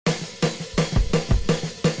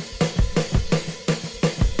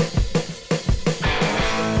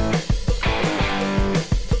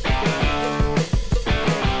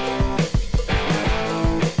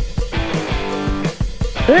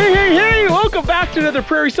Welcome back to another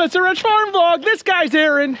Prairie Sunset Ranch Farm vlog. This guy's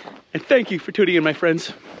Aaron, and thank you for tuning in, my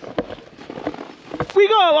friends. We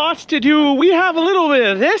got lots to do. We have a little bit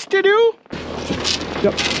of this to do.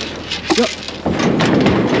 Yep.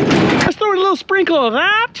 Let's throw in a little sprinkle of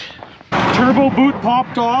that. Turbo boot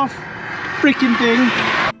popped off. Freaking thing.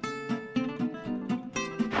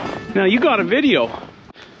 Now you got a video.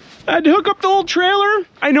 I had to hook up the old trailer.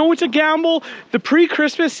 I know it's a gamble. The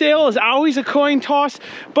pre-Christmas sale is always a coin toss,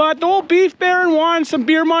 but the old beef baron wanted some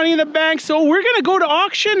beer money in the bank, so we're gonna go to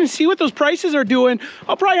auction and see what those prices are doing.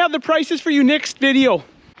 I'll probably have the prices for you next video.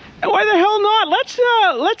 And why the hell not? Let's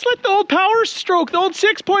let the old Powerstroke, the old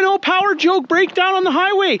 6.0 power joke break down on the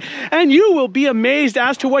highway, and you will be amazed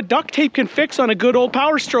as to what duct tape can fix on a good old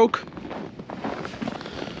Powerstroke.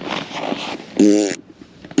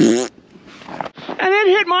 And it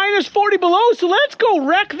hit minus 40 below, so let's go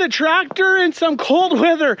wreck the tractor in some cold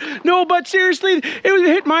weather. No, but seriously, it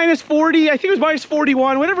hit minus 40. I think it was minus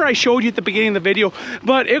 41, whatever I showed you at the beginning of the video.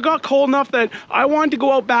 But it got cold enough that I wanted to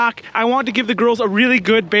go out back. I wanted to give the girls a really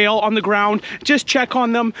good bail on the ground, just check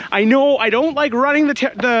on them. I know I don't like running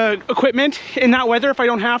the equipment in that weather if I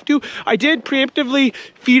don't have to. I did preemptively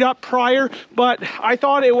feed up prior, but I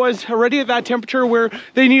thought it was already at that temperature where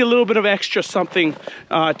they need a little bit of extra something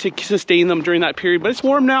to sustain them during that period. But it's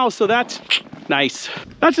warm now, so that's nice.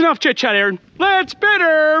 That's enough chit chat, Aaron. Let's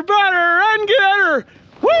bitter, butter, and get her.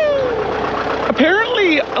 Woo!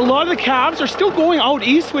 Apparently, a lot of the calves are still going out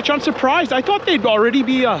east, which I'm surprised. I thought they'd already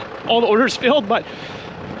be all the orders filled, but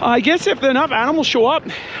I guess if enough animals show up,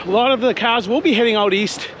 a lot of the calves will be heading out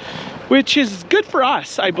east, which is good for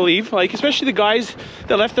us, I believe. Like, especially the guys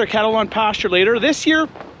that left their cattle on pasture later. This year,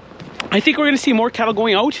 I think we're gonna see more cattle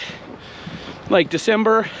going out, like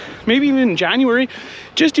December, maybe even January,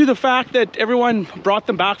 just due to the fact that everyone brought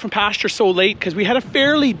them back from pasture so late, because we had a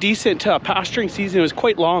fairly decent pasturing season. It was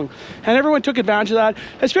quite long, and everyone took advantage of that,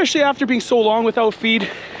 especially after being so long without feed.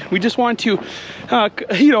 We just want to,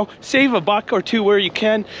 you know, save a buck or two where you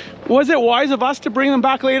can. Was it wise of us to bring them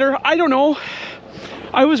back later? I don't know.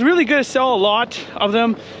 I was really going to sell a lot of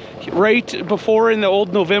them right before in the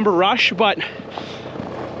old November rush, but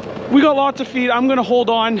we got lots of feed. I'm going to hold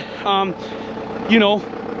on. You know,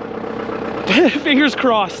 fingers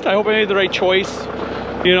crossed. I hope I made the right choice.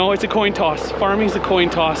 You know, it's a coin toss. Farming's a coin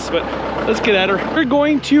toss, but let's get at her. We're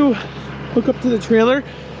going to hook up to the trailer,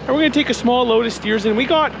 and we're going to take a small load of steers, and we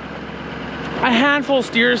got a handful of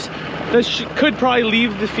steers that could probably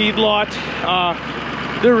leave the feed lot.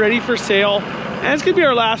 They're ready for sale, and it's going to be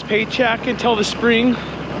our last paycheck until the spring,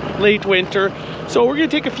 late winter. So we're going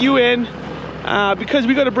to take a few in, because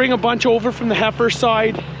we got to bring a bunch over from the heifer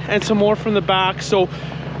side and some more from the back. So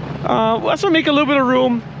let's make a little bit of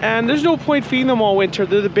room, and there's no point feeding them all winter.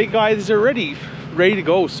 They're the big guys, they're ready to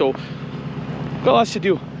go. So got lots to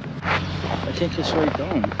do. I think it's right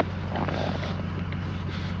down.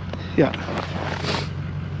 Yeah.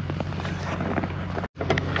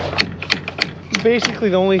 Basically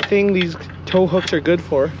the only thing these tow hooks are good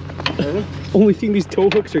for. Only thing these tow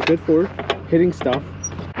hooks are good for, hitting stuff.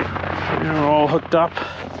 They're all hooked up.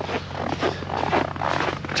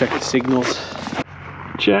 Check the signals.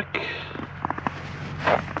 Check.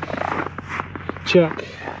 Check.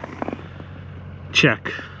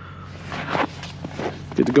 Check.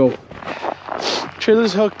 Good to go.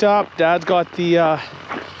 Trailer's hooked up. Dad's got the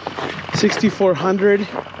 6400.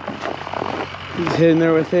 He's hitting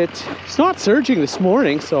there with it. It's not surging this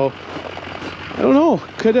morning, so I don't know.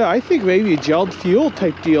 I think maybe a gelled fuel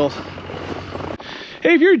type deal.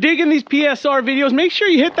 Hey, if you're digging these PSR videos, make sure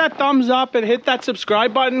you hit that thumbs up and hit that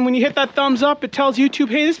subscribe button. When you hit that thumbs up, it tells YouTube,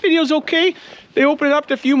 hey, this video's okay. They open it up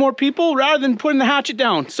to a few more people rather than putting the hatchet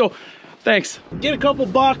down. So, thanks. Get a couple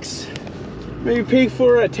bucks, maybe pay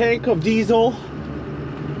for a tank of diesel,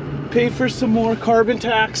 pay for some more carbon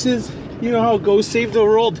taxes. You know how it goes, save the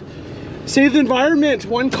world, save the environment,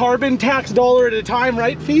 one carbon tax dollar at a time,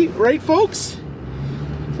 right, right, folks?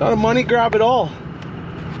 It's not a money grab at all.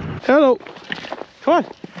 Hello. Come on.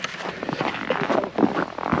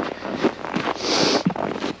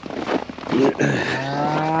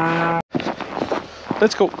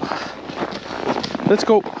 Let's go. Let's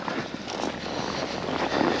go.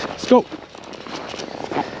 Let's go.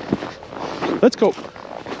 Let's go.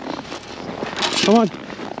 Come on.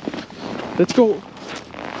 Let's go.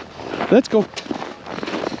 Let's go.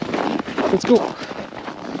 Let's go.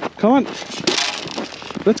 Come on.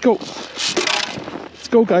 Let's go. Let's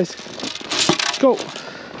go, guys. Let's go.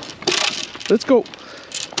 Let's go.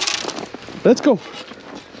 Let's go.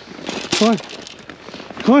 Come on.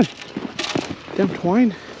 Come on. Damn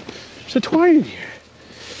twine. There's a twine in here.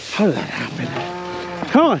 How did that happen?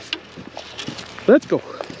 Come on. Let's go.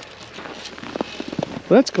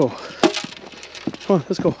 Let's go. Come on,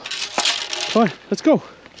 let's go. Come on, let's go.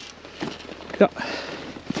 Yeah.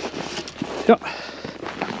 Yeah.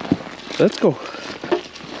 Let's go.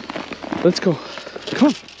 Let's go. Come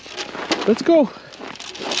on. Let's go.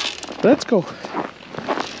 Let's go.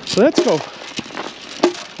 Let's go.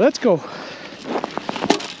 Let's go.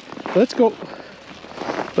 Let's go.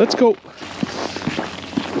 Let's go.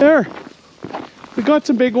 There. We got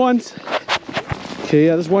some big ones. Okay,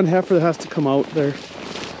 yeah, there's one heifer that has to come out there.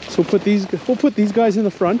 So we'll put these guys in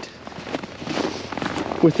the front.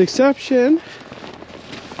 With the exception,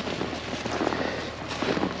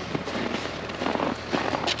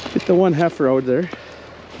 get the one heifer out there.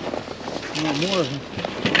 More.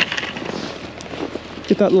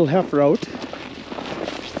 Get that little heifer out.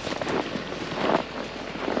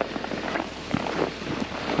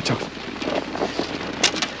 Watch out.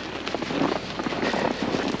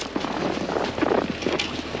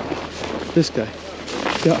 This guy.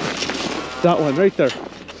 Yeah. That one right there.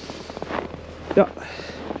 Yeah.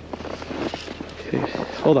 Okay.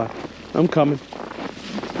 Hold on. I'm coming.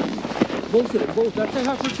 Both. That's a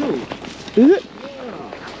heifer too. Is it?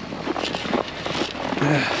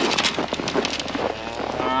 Yeah.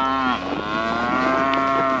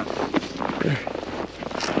 There.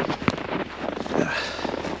 Yeah.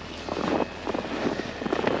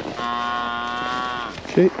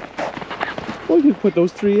 Okay. Well, you can put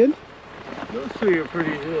those three in. Those three are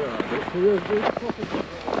pretty, those three are good.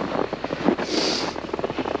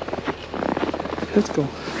 Let's go.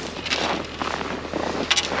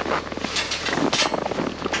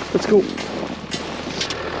 Let's go.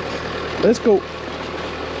 Let's go.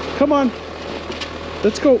 Come on.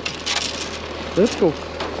 Let's go. Let's go.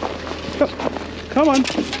 Come on.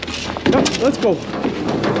 Let's go.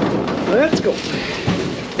 Let's go.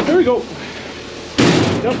 There we go.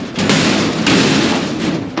 Yep.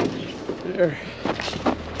 There.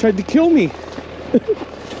 Tried to kill me.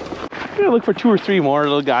 I'm gonna look for 2 or 3 more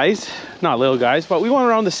little guys. Not little guys, but we want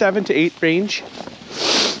around the 7 to 8 range.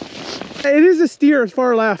 It is a steer,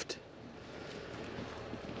 far left.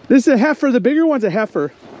 This is a heifer. The bigger one's a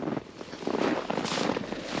heifer.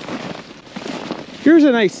 Here's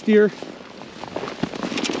a nice steer.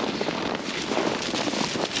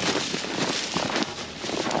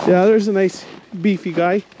 Yeah, there's a nice beefy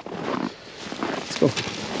guy. Let's go.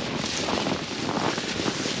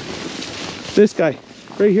 This guy,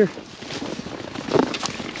 right here.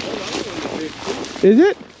 Is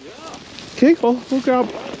it? Yeah. Okay, well, we'll grab.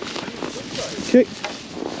 Okay.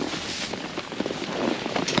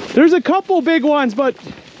 There's a couple big ones, but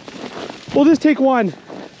we'll just take one.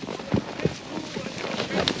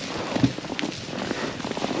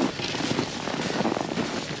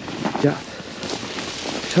 Yeah.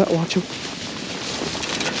 Watch him.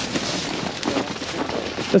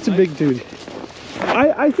 That's a big dude.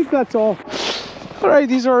 I think that's all. All right,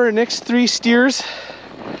 these are our next 3 steers.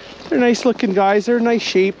 They're nice looking guys. They're nice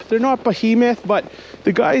shape. They're not behemoth, but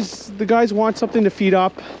the guys want something to feed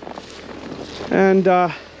up. And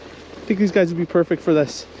I think these guys would be perfect for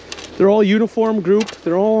this. They're all uniform group.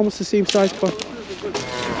 They're all almost the same size.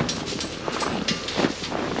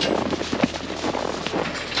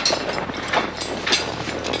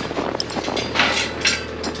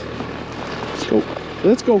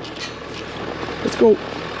 Let's go. Let's go.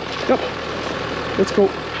 Yep. Let's go.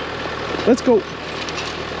 Let's go.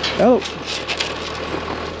 Hello.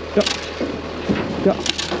 Yep. Yep.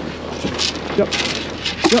 Yep.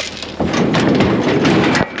 Yep.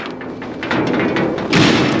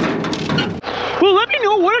 Well, let me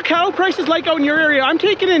know what are cattle prices like out in your area. I'm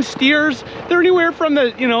taking in steers. They're anywhere from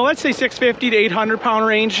the, let's say 650 to 800 pound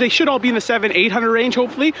range. They should all be in the 700-800 range,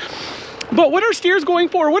 hopefully. But what are steers going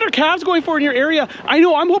for? What are calves going for in your area? I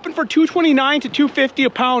know I'm hoping for $229 to $250 a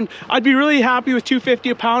pound. I'd be really happy with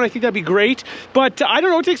 $250 a pound. I think that'd be great. But I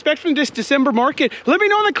don't know what to expect from this December market. Let me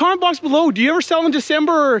know in the comment box below. Do you ever sell in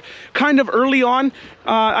December or kind of early on?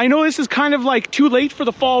 I know this is kind of like too late for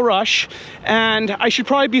the fall rush and I should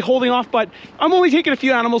probably be holding off, but I'm only taking a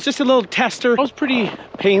few animals, just a little tester. That was pretty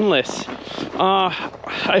painless.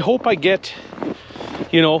 I hope I get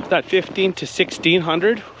that 15 to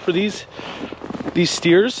 1600 for these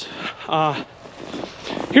steers.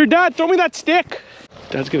 Here, Dad, throw me that stick.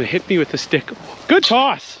 Dad's gonna hit me with the stick. Good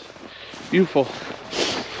toss. Beautiful.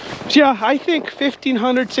 So yeah, I think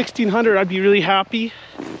 1500, 1600, I'd be really happy.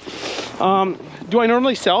 Do I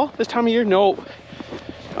normally sell this time of year? No.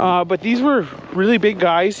 But these were really big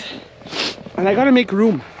guys and I gotta make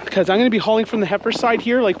room because I'm gonna be hauling from the heifer side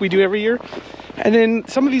here like we do every year. And then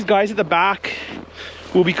some of these guys at the back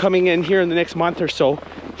will be coming in here in the next month or so.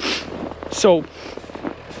 So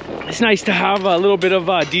it's nice to have a little bit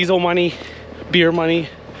of diesel money beer money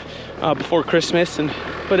before Christmas and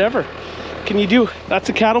whatever can you do. That's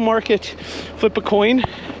a cattle market. Flip a coin.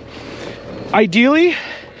 Ideally,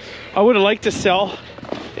 I would have liked to sell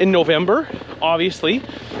in November, obviously,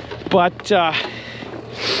 but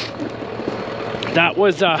that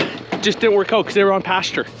was just didn't work out because they were on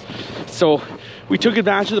pasture. So we took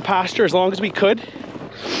advantage of the pasture as long as we could.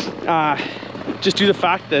 Just due to the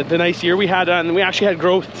fact that the nice year we had, and we actually had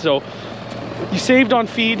growth, so you saved on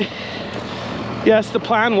feed. Yes, the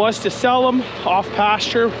plan was to sell them off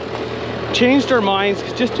pasture. Changed our minds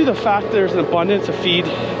just due to the fact that there's an abundance of feed,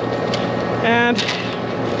 and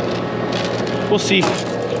we'll see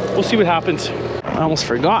what happens. I almost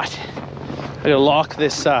forgot, I gotta lock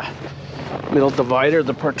this middle divider,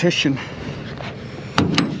 the partition.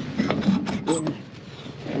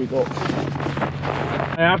 There we go.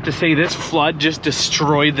 I have to say, this flood just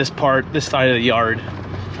destroyed this side of the yard.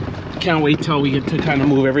 Can't wait till we get to kind of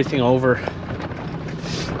move everything over.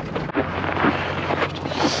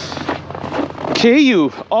 Okay,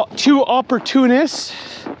 you two opportunists.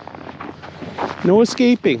 No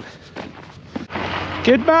escaping.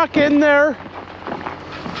 Get back in there.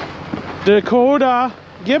 Dakota,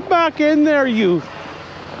 get back in there, you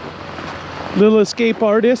little escape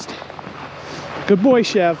artist. Good boy,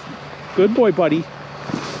 Chev. Good boy, buddy.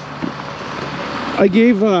 I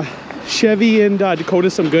gave Chevy and Dakota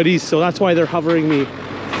some goodies, so that's why they're hovering me.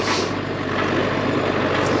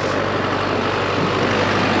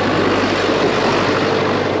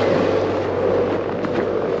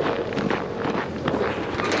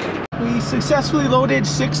 We successfully loaded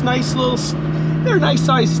 6 nice little, they're nice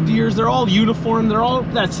sized steers. They're all uniform. They're all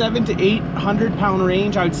that 700 to 800 pound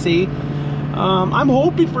range, I would say. I'm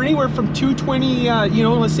hoping for anywhere from 220, you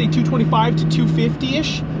know, let's say 225 to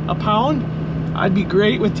 250-ish a pound. I'd be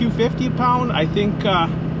great with 250 a pound. I think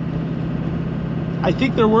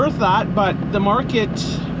they're worth that, but the market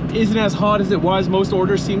isn't as hot as it was. Most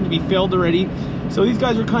orders seem to be filled already. So these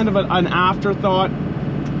guys are kind of an afterthought.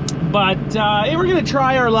 But hey, we're gonna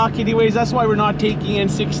try our luck anyways. That's why we're not taking in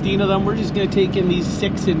 16 of them. We're just gonna take in these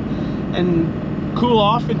 6 and cool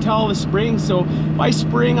off until the spring. So by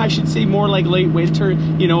spring, I should say more like late winter,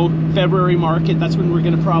 you know, February market. That's when we're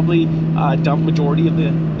gonna probably dump majority of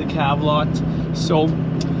the calf lot. So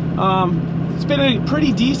it's been a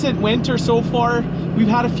pretty decent winter so far. We've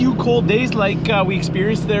had a few cold days like we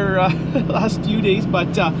experienced there last few days,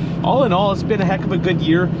 but all in all, it's been a heck of a good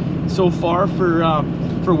year so far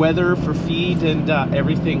for weather, for feed, and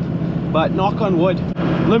everything. But knock on wood.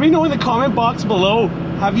 Let me know in the comment box below,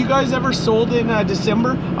 have you guys ever sold in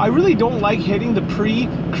December? I really don't like hitting the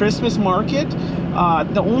pre-Christmas market.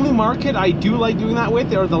 The only market I do like doing that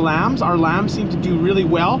with are the lambs. Our lambs seem to do really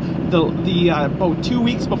well. About 2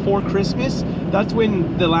 weeks before Christmas, that's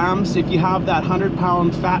when the lambs, if you have that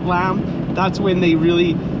 100-pound fat lamb, that's when they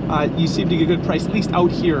really, you seem to get a good price, at least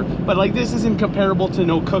out here. But like, this isn't comparable to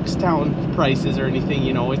no Cookstown prices or anything,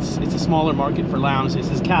 you know. It's a smaller market for lambs.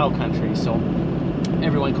 This is cattle country, so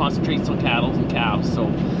everyone concentrates on cattle and calves. So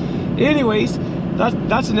anyways,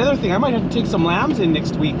 that's another thing. I might have to take some lambs in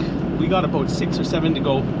next week. We got about 6 or 7 to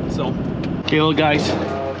go. So okay, little guys,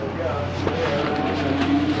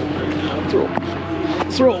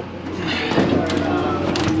 throw.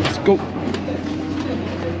 Let's go.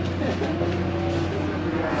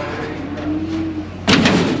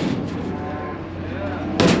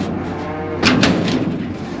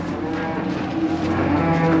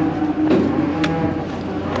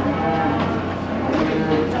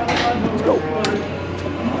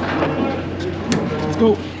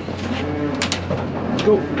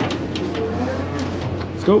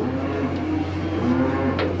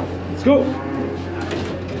 Let's go.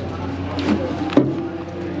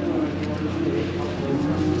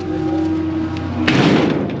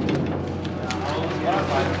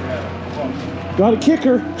 Got a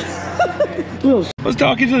kicker. I was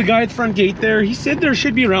talking to the guy at the front gate there. He said there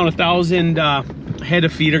should be around 1,000 head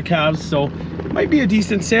of feeder calves, so it might be a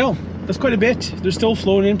decent sale. That's quite a bit. They're still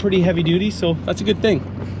flowing in pretty heavy duty, so that's a good thing.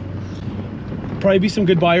 Probably be some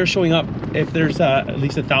good buyers showing up if there's at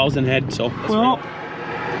least 1,000 head. So well,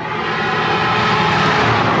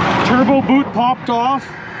 turbo boot popped off,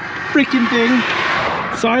 freaking thing,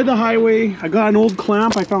 side of the highway. I got an old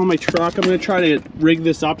clamp I found in my truck. I'm gonna try to rig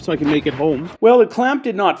this up so I can make it home. Well, the clamp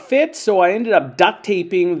did not fit, so I ended up duct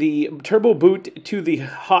taping the turbo boot to the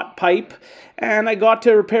hot pipe, and I got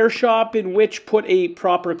to a repair shop in which put a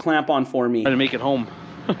proper clamp on for me. Trying to make it home.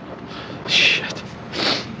 Shit.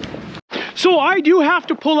 So I do have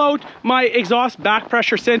to pull out my exhaust back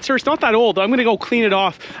pressure sensor. It's not that old. I'm gonna go clean it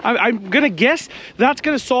off. I'm gonna guess that's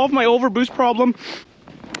gonna solve my overboost problem.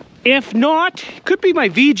 If not, could be my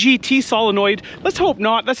VGT solenoid. Let's hope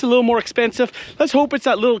not. That's a little more expensive. Let's hope it's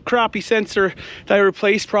that little crappy sensor that I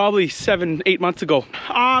replaced probably 7-8 months ago.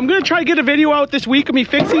 I'm gonna try to get a video out this week of me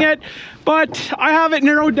fixing it, but I have it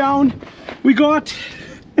narrowed down. We got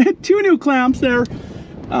 2 new clamps there.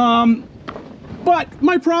 But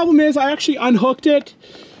my problem is I actually unhooked it.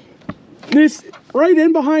 This right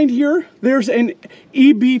in behind here, there's an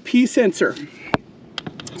EBP sensor.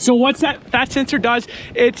 So what's that sensor does,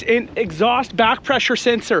 it's an exhaust back pressure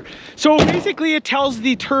sensor. So basically it tells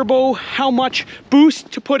the turbo how much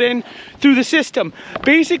boost to put in through the system.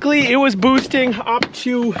 Basically it was boosting up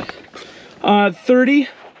to 30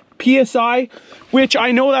 PSI, which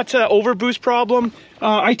I know that's an overboost problem.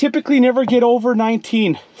 I typically never get over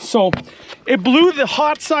 19. So it blew the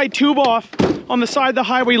hot side tube off on the side of the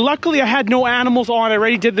highway. Luckily I had no animals on, I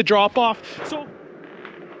already did the drop off. So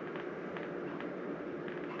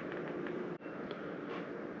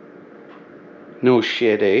no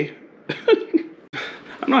shit, eh?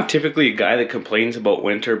 I'm not typically a guy that complains about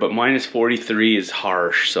winter, but minus 43 is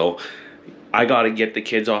harsh. So I gotta get the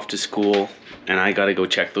kids off to school and I gotta go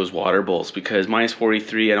check those water bowls, because minus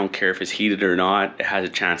 43, I don't care if it's heated or not, it has a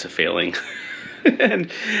chance of failing.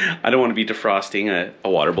 And I don't want to be defrosting a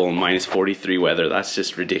water bowl in minus 43 weather. That's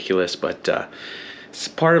just ridiculous, but it's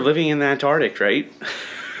part of living in the Antarctic, right?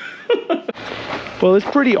 Well, it's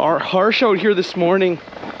pretty harsh out here this morning.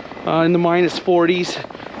 In the minus 40s.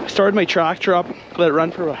 I started my tractor up, let it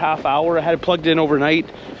run for a half hour. I had it plugged in overnight,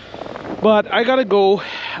 but I gotta go.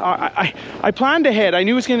 I planned ahead. I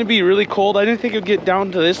knew it was gonna be really cold. I didn't think it would get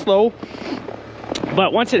down to this low,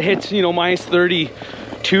 but once it hits, you know, minus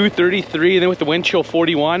 32, 33, and then with the wind chill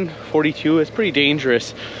 41, 42, it's pretty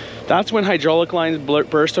dangerous. That's when hydraulic lines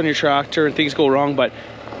burst on your tractor and things go wrong. But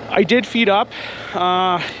I did feed up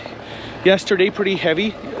yesterday pretty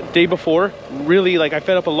heavy. Day before, really, like, I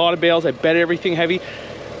fed up a lot of bales. I bet everything heavy,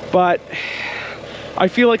 but I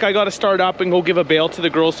feel like I got to start up and go give a bale to the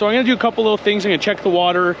girls. So I'm gonna do a couple little things. I'm gonna check the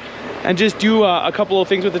water and just do a couple of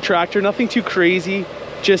things with the tractor. Nothing too crazy,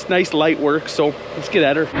 just nice light work. So let's get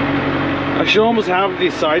at her. I should almost have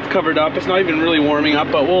these sides covered up. It's not even really warming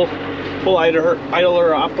up, but we'll idle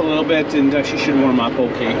her up a little bit, and she should warm up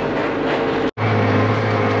okay.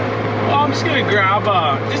 I'm just gonna grab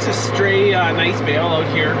just a stray nice bale out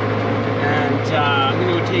here, and I'm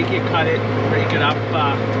gonna take it, cut it, break it up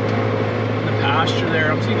in the pasture there.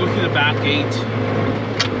 I'm just gonna go through the back gate.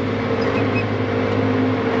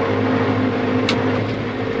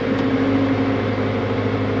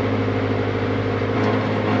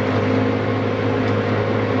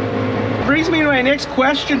 Brings me to my next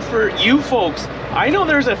question for you folks. I know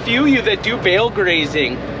there's a few of you that do bale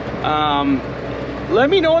grazing. Let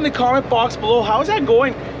me know in the comment box below, how's that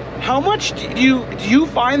going? How much do you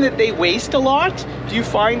find that they waste a lot? Do you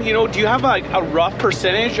find, you know, do you have a rough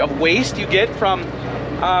percentage of waste you get from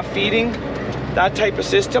feeding that type of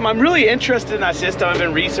system? I'm really interested in that system. I've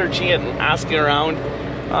been researching it and asking around.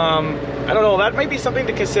 I don't know, that might be something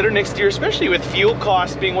to consider next year, especially with fuel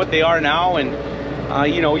costs being what they are now. And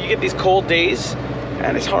you know, you get these cold days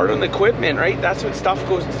and it's hard on the equipment, right? That's when stuff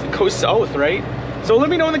goes south, right? So let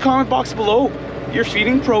me know in the comment box below your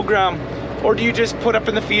feeding program, or do you just put up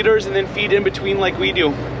in the feeders and then feed in between like we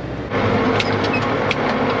do?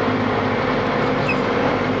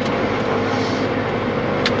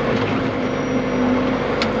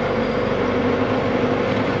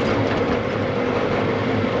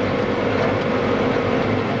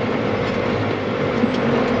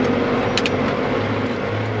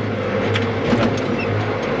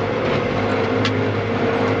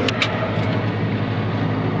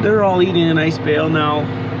 They're all eating a nice bale now,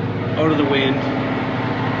 out of the wind.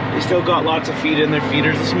 They still got lots of feed in their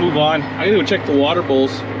feeders. Let's move on. I gotta go check the water bowls.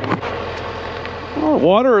 Oh,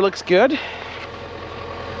 water looks good.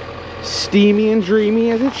 Steamy and dreamy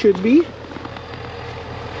as it should be.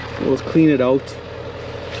 So let's clean it out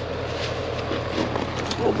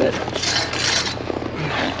a little bit.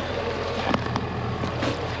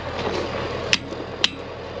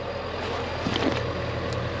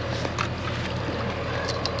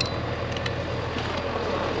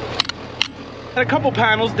 Had a couple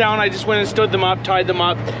panels down. I just went and stood them up, tied them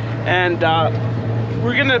up, and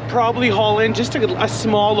we're gonna probably haul in just a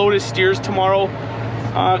small load of steers tomorrow,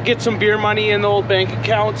 get some beer money in the old bank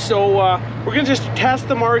account. So we're gonna just test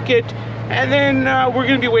the market, and then we're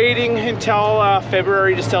gonna be waiting until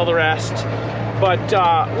February to sell the rest. But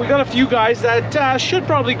we got a few guys that should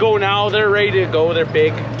probably go now. They're ready to go, they're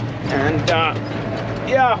big, and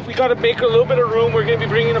yeah, we gotta make a little bit of room. We're gonna be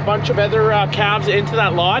bringing a bunch of other calves into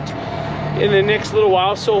that lot in the next little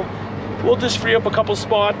while, so we'll just free up a couple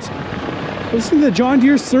spots Listen to the John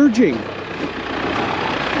Deere surging. You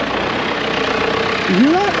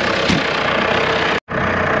hear that?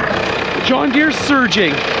 John Deere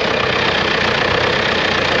surging.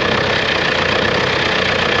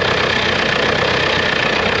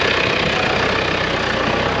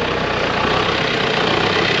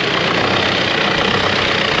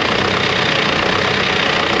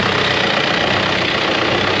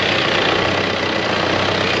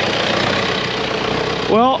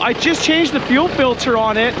 Well, I just changed the fuel filter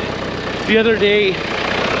on it the other day.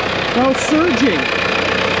 Now it's surging.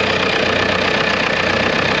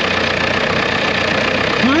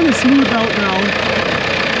 Kind of smooth out now.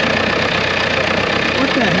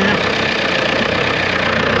 What the heck?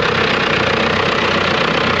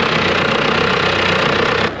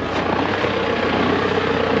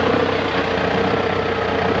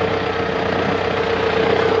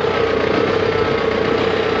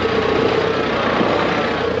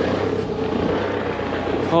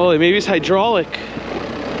 Holy, maybe it's hydraulic.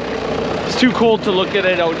 It's too cold to look at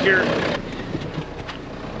it out here.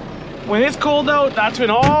 When it's cold out, that's when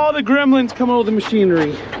all the gremlins come out of the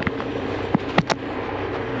machinery.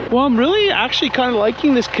 Well, I'm really actually kind of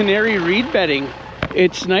liking this canary reed bedding.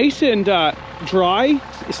 It's nice and dry.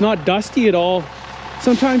 It's not dusty at all.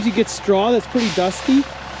 Sometimes you get straw that's pretty dusty,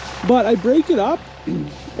 but I break it up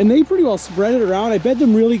and they pretty well spread it around. I bed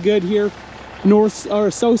them really good here, north or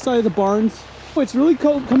south side of the barns. It's really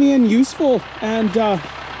coming in useful, and yeah,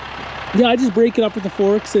 I just break it up with the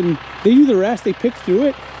forks and they do the rest. They pick through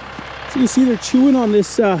it. So you see they're chewing on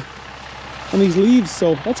this on these leaves,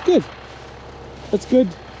 so that's good. That's good.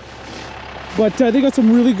 But they got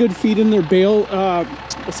some really good feed in their bale,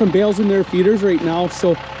 some bales in their feeders right now,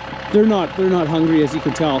 so they're not hungry, as you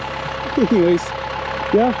can tell. Anyways,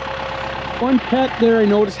 yeah, one pet there I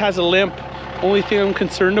noticed has a limp. Only thing I'm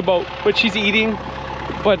concerned about, but she's eating.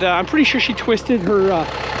 But I'm pretty sure she twisted her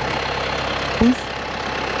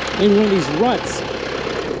hoof in one of these ruts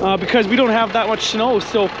because we don't have that much snow,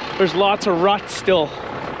 so there's lots of ruts still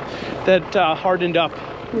that hardened up.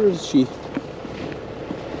 Where is she?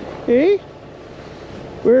 Hey,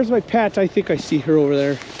 where's my pet? I think I see her over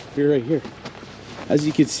there. Here, right here. As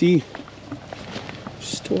you can see,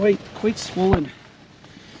 she's quite swollen.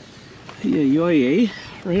 Yeah,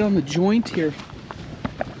 right on the joint here.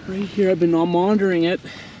 Right here, I've been monitoring it.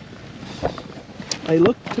 I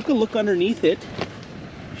took a look underneath it.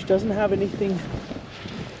 She doesn't have anything.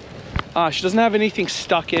 She doesn't have anything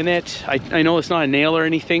stuck in it. I know it's not a nail or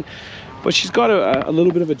anything, but she's got a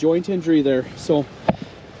little bit of a joint injury there. So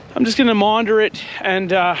I'm just gonna monitor it,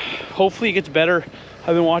 and hopefully it gets better.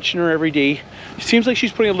 I've been watching her every day. It seems like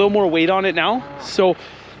she's putting a little more weight on it now. So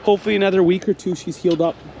hopefully another week or two she's healed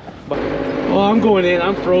up. But well, I'm going in.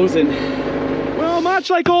 I'm frozen. Well, much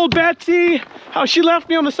like old Betsy, how she left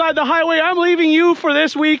me on the side of the highway, I'm leaving you for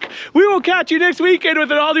this week. We will catch you next weekend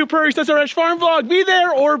with an all-new Prairie SRS Farm Vlog. Be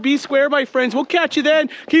there or be square, my friends. We'll catch you then.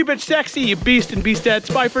 Keep it sexy, you beast and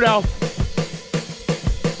beastettes. Bye for now.